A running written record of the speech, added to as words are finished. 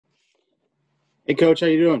Hey, Coach, how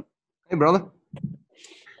you doing? Hey, brother.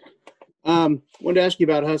 Wanted to ask you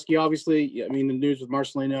about Husky. Obviously, I mean, the news with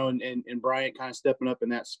Marcelino and Bryant kind of stepping up in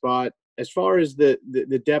that spot. As far as the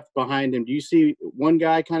depth behind him, do you see one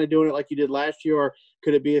guy kind of doing it like you did last year, or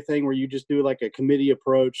could it be a thing where you just do like a committee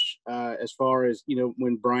approach as far as,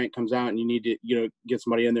 when Bryant comes out and you need to, get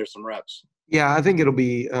somebody in there some reps? Yeah, I think it'll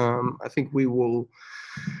be. I think we will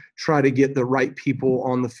try to get the right people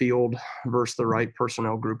on the field versus the right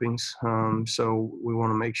personnel groupings. So we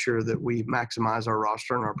want to make sure that we maximize our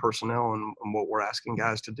roster and our personnel and what we're asking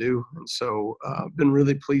guys to do. And so I've been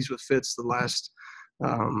really pleased with Fitz the last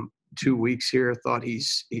 2 weeks here. I thought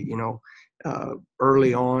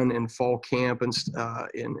early on in fall camp and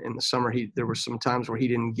in the summer, there were some times where he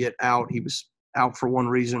didn't get out. He was out for one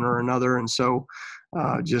reason or another. And so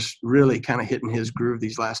just really kind of hitting his groove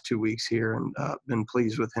these last 2 weeks here, and been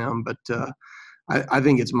pleased with him. But I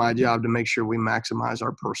think it's my job to make sure we maximize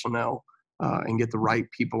our personnel and get the right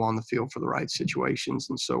people on the field for the right situations.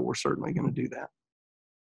 And so we're certainly going to do that.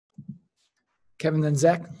 Kevin, then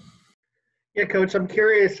Zach. Yeah, Coach, I'm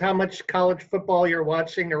curious how much college football you're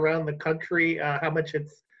watching around the country, how much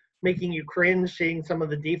it's making you cringe seeing some of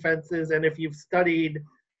the defenses, and if you've studied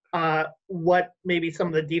what maybe some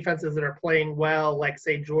of the defenses that are playing well, like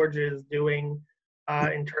say Georgia is doing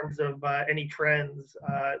in terms of any trends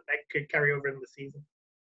that could carry over into the season.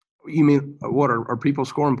 You mean what are people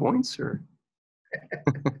scoring points or?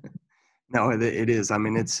 No, it is. I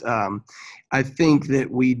mean, it's. I think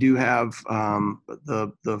that we do have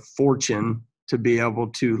the fortune to be able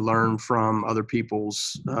to learn from other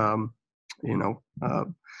people's,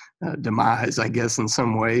 demise, I guess, in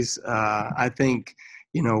some ways. I think.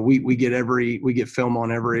 We get film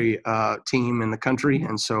on every team in the country,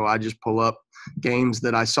 and so I just pull up games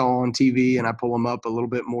that I saw on TV and I pull them up a little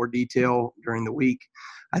bit more detail during the week.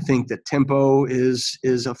 I think that tempo is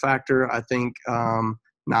a factor. I think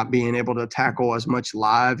not being able to tackle as much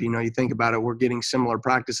live. You think about it, we're getting similar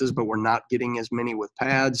practices, but we're not getting as many with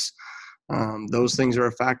pads. Those things are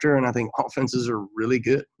a factor, and I think offenses are really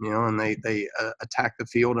good, and they attack the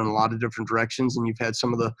field in a lot of different directions, and you've had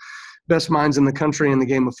some of the best minds in the country in the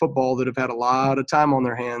game of football that have had a lot of time on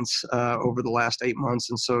their hands over the last 8 months.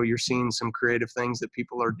 And so you're seeing some creative things that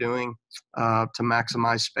people are doing to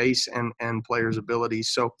maximize space and players' abilities.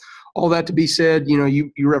 So all that to be said,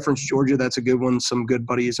 you referenced Georgia. That's a good one. Some good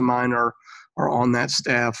buddies of mine are on that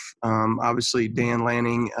staff. Obviously, Dan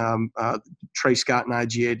Lanning, Trey Scott, and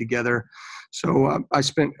IGA together. So I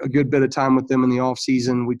spent a good bit of time with them in the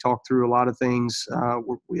offseason. We talked through a lot of things.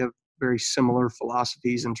 We have very similar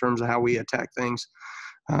philosophies in terms of how we attack things.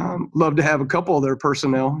 Love to have a couple of their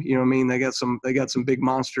personnel. They got some big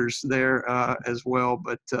monsters there as well.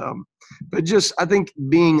 But just I think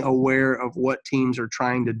being aware of what teams are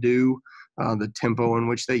trying to do, the tempo in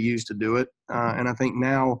which they use to do it, and I think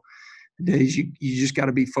nowadays you just got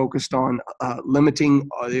to be focused on limiting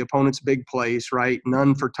the opponent's big plays, right?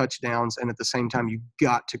 None for touchdowns, and at the same time you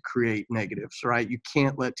got to create negatives, right? You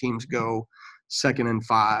can't let teams go 2nd and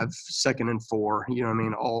 5, 2nd and 4,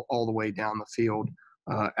 all the way down the field.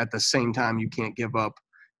 At the same time, you can't give up,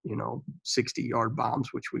 60-yard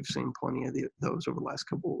bombs, which we've seen plenty of those over the last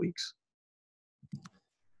couple of weeks.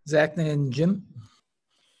 Zach and Jim.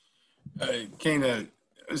 Kane, I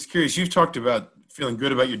was curious. You've talked about feeling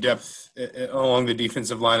good about your depth along the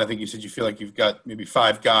defensive line. I think you said you feel like you've got maybe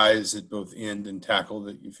 5 guys at both end and tackle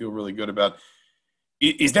that you feel really good about.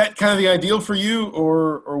 Is that kind of the ideal for you,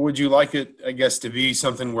 or would you like it, I guess, to be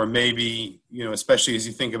something where maybe, especially as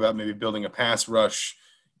you think about maybe building a pass rush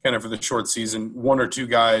kind of for the short season, 1 or 2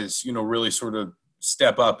 guys, really sort of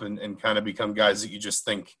step up and kind of become guys that you just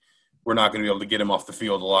think we're not going to be able to get him off the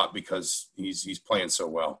field a lot because he's playing so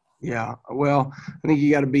well? Yeah, well, I think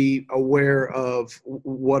you got to be aware of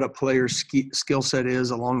what a player's skill set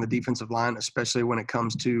is along the defensive line, especially when it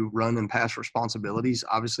comes to run and pass responsibilities.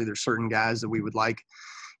 Obviously, there's certain guys that we would like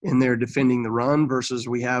in there defending the run versus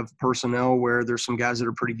we have personnel where there's some guys that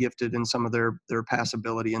are pretty gifted in some of their pass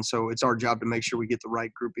ability. And so it's our job to make sure we get the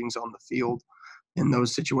right groupings on the field in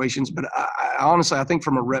those situations. But I honestly, I think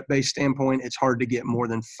from a rep-based standpoint, it's hard to get more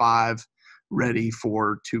than 5 ready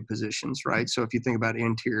for 2 positions, right? So if you think about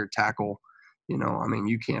interior tackle,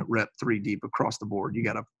 you can't rep 3 deep across the board. You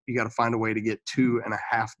gotta find a way to get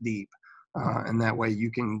 2.5 deep, and that way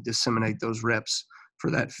you can disseminate those reps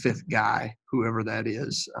for that 5th guy, whoever that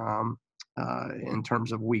is, in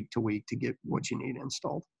terms of week to week to get what you need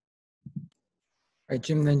installed. All right,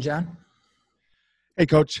 Jim, then John. Hey,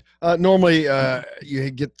 Coach. Normally, you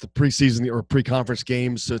get the preseason or pre-conference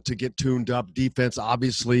games to get tuned up. Defense,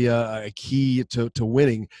 obviously, a key to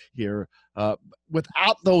winning here.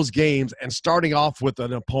 Without those games and starting off with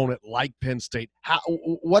an opponent like Penn State,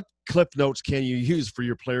 what cliff notes can you use for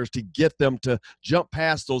your players to get them to jump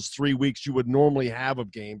past those 3 weeks you would normally have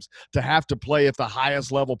of games to have to play at the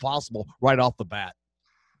highest level possible right off the bat?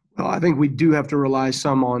 Well, I think we do have to rely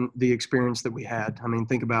some on the experience that we had. I mean,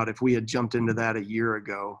 think about if we had jumped into that a year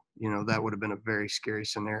ago, that would have been a very scary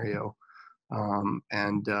scenario.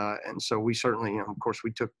 And so we certainly, of course,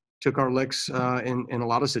 we took our licks in a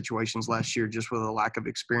lot of situations last year just with a lack of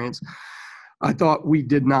experience. I thought we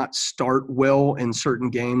did not start well in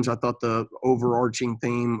certain games. I thought the overarching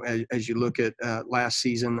theme, as you look at last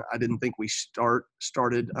season, I didn't think we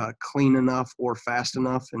started clean enough or fast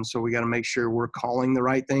enough. And so we got to make sure we're calling the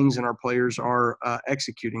right things and our players are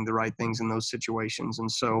executing the right things in those situations.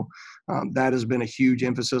 And so that has been a huge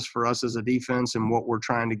emphasis for us as a defense and what we're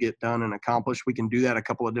trying to get done and accomplish. We can do that a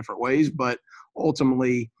couple of different ways, but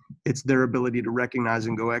ultimately it's their ability to recognize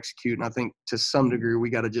and go execute. And I think to some degree, we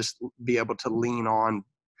got to just be able to lean on,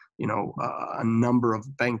 a number of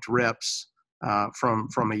banked reps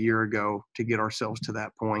from a year ago to get ourselves to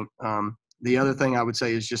that point. The other thing I would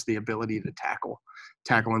say is just the ability to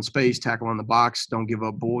tackle in space, tackle in the box. Don't give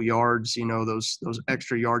up bull yards, those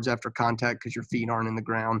extra yards after contact because your feet aren't in the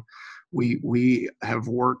ground. We have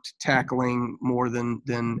worked tackling more than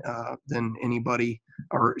anybody,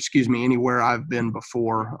 or excuse me, anywhere I've been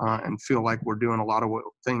before, and feel like we're doing a lot of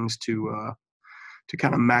things to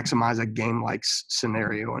kind of maximize a game-like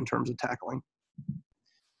scenario in terms of tackling.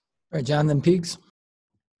 All right, Jonathan Peaks.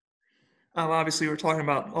 Obviously, we're talking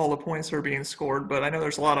about all the points that are being scored, but I know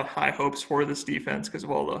there's a lot of high hopes for this defense because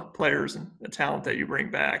of all the players and the talent that you bring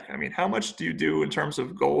back. I mean, how much do you do in terms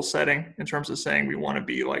of goal setting, in terms of saying we want to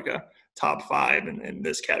be like a top 5 in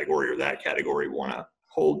this category or that category, we want to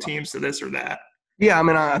hold teams to this or that? Yeah, I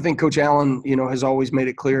mean, I think Coach Allen, has always made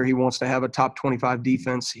it clear he wants to have a top 25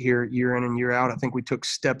 defense here year in and year out. I think we took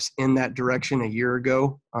steps in that direction a year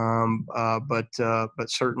ago, but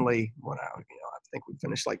certainly, I think we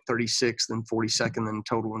finished like 36th and 42nd in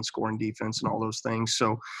total in scoring defense and all those things.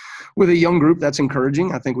 So with a young group, that's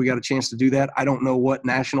encouraging. I think we got a chance to do that. I don't know what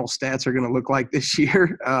national stats are going to look like this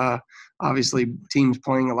year. Obviously, teams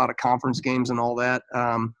playing a lot of conference games and all that.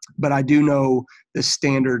 But I do know the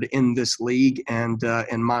standard in this league, and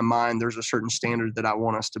in my mind, there's a certain standard that I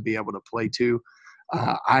want us to be able to play to.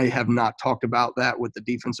 I have not talked about that with the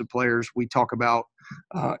defensive players. We talk about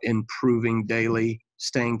improving daily,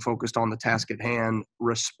 staying focused on the task at hand,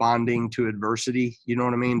 responding to adversity. You know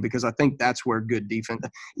what I mean? Because I think that's where good defense,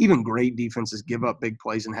 even great defenses, give up big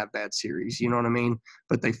plays and have bad series. You know what I mean?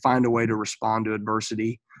 But they find a way to respond to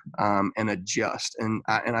adversity and adjust. And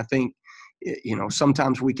I think,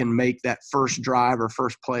 sometimes we can make that first drive or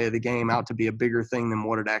first play of the game out to be a bigger thing than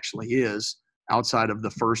what it actually is, outside of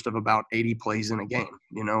the first of about 80 plays in a game,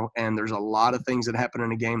 and there's a lot of things that happen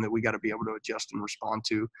in a game that we got to be able to adjust and respond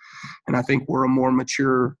to. And I think we're a more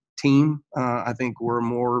mature team. I think we're a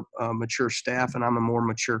more mature staff, and I'm a more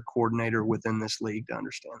mature coordinator within this league to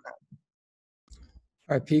understand that.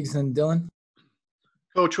 All right, Peaks and Dylan.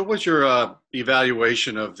 Coach, what was your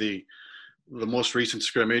evaluation of the most recent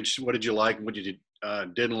scrimmage? What did you like and what did you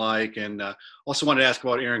didn't like? And also wanted to ask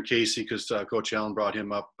about Aaron Casey because Coach Allen brought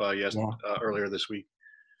him up earlier this week.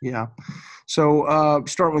 Yeah. So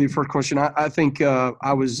starting with your first question, I think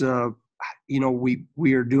I was,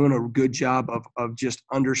 we are doing a good job of just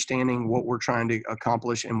understanding what we're trying to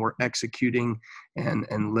accomplish, and we're executing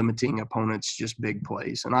and limiting opponents' just big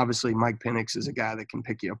plays. And obviously Mike Penix is a guy that can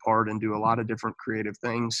pick you apart and do a lot of different creative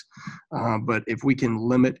things. But if we can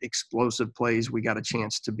limit explosive plays, we got a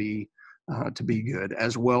chance to be good,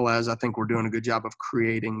 as well as I think we're doing a good job of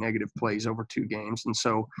creating negative plays over 2 games. And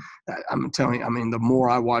so I'm telling you, the more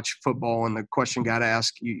I watch football and the question got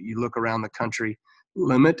asked, you look around the country,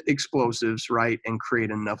 limit explosives, right, and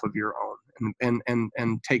create enough of your own.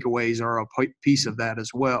 And takeaways are a piece of that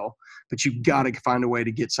as well. But you've got to find a way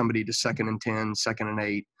to get somebody to 2nd and 10, 2nd and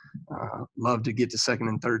 8. Love to get to 2nd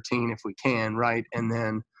and 13 if we can, right, and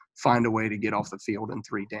then find a way to get off the field in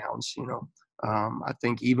 3 downs, I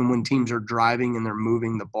think even when teams are driving and they're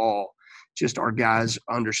moving the ball, just our guys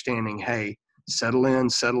understanding, hey, settle in,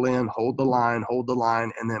 hold the line,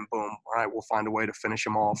 and then boom, all right, we'll find a way to finish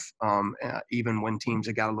them off, even when teams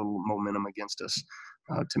have got a little momentum against us.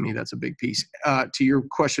 To me, that's a big piece. To your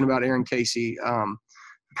question about Aaron Casey,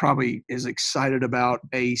 probably is excited about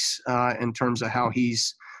Ace in terms of how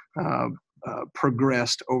he's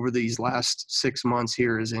progressed over these last 6 months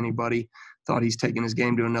here as anybody. Thought he's taken his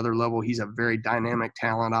game to another level. He's a very dynamic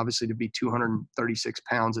talent, obviously, to be 236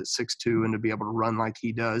 pounds at 6'2" and to be able to run like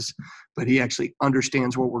he does. But he actually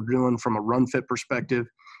understands what we're doing from a run fit perspective.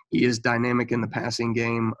 he is dynamic in the passing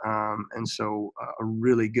game, and so a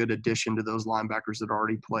really good addition to those linebackers that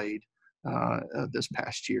already played this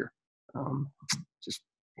past year.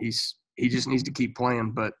 He just needs to keep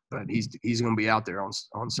playing, but he's going to be out there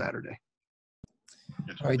on Saturday.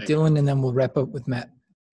 All right, Dylan, and then we'll wrap up with Matt.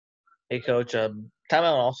 Hey, Coach. Tom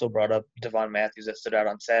Allen also brought up Devon Matthews that stood out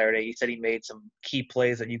on Saturday. He said he made some key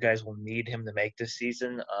plays that you guys will need him to make this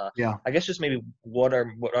season. Yeah. I guess just maybe what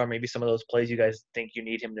are maybe some of those plays you guys think you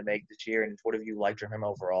need him to make this year, and what have you liked from him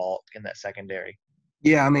overall in that secondary?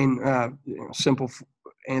 Yeah, I mean, simple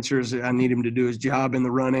answer is I need him to do his job in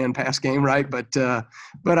the run and pass game, right? But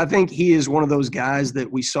I think he is one of those guys that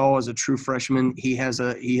we saw as a true freshman. He has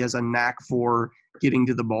a knack for getting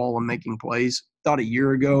to the ball and making plays. Thought a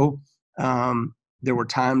year ago there were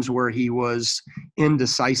times where he was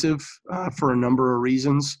indecisive for a number of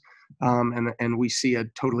reasons, and we see a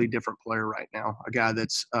totally different player right now, a guy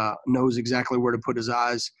that's knows exactly where to put his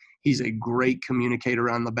eyes. He's a great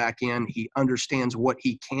communicator on the back end. He understands what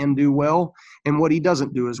he can do well and what he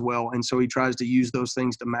doesn't do as well, and so he tries to use those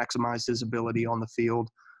things to maximize his ability on the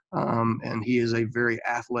field. And he is a very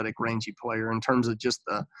athletic, rangy player in terms of just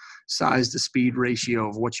the size to speed ratio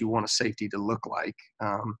of what you want a safety to look like.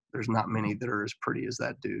 There's not many that are as pretty as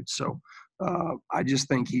that dude. So I just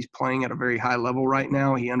think he's playing at a very high level right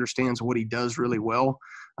now. He understands what he does really well,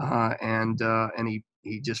 and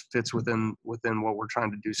he just fits within what we're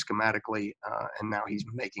trying to do schematically. And now he's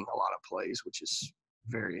making a lot of plays, which is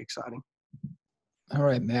very exciting. All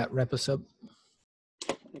right, Matt, wrap us up.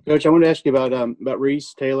 Coach, I wanted to ask you about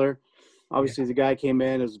Reese Taylor. Obviously, the guy came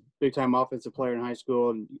in as a big-time offensive player in high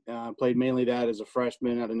school and played mainly that as a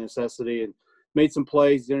freshman out of necessity and made some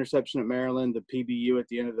plays. The interception at Maryland, the PBU at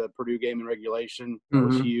the end of the Purdue game in regulation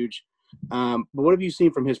was huge. But what have you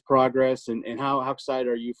seen from his progress, and how excited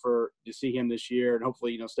are you to see him this year and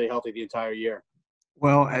hopefully stay healthy the entire year?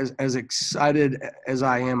 Well, as excited as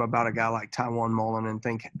I am about a guy like Tywone Mullen and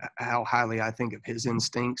think how highly I think of his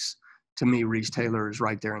instincts, to me, Reese Taylor is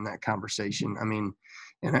right there in that conversation. I mean,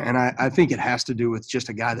 and I think it has to do with just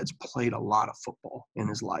a guy that's played a lot of football in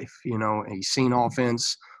his life. He's seen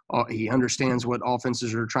offense. He understands what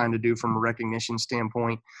offenses are trying to do from a recognition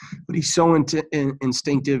standpoint, but he's so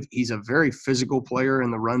instinctive. He's a very physical player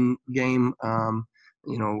in the run game.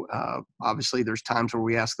 Obviously there's times where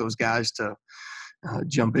we ask those guys to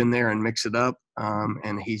jump in there and mix it up.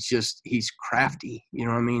 And he's crafty. You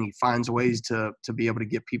know what I mean? He finds ways to be able to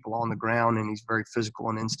get people on the ground, and he's a very physical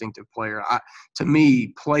and instinctive player. To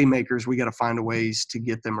me, playmakers, we got to find ways to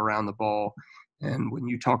get them around the ball. And when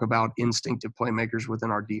you talk about instinctive playmakers within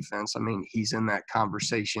our defense, I mean, he's in that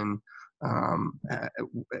conversation,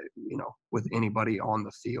 with anybody on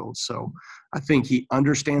the field. So I think he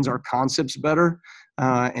understands our concepts better.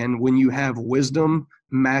 And when you have wisdom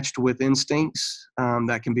matched with instincts,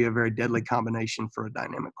 that can be a very deadly combination for a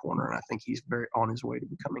dynamic corner. And I think he's very on his way to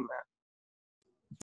becoming that.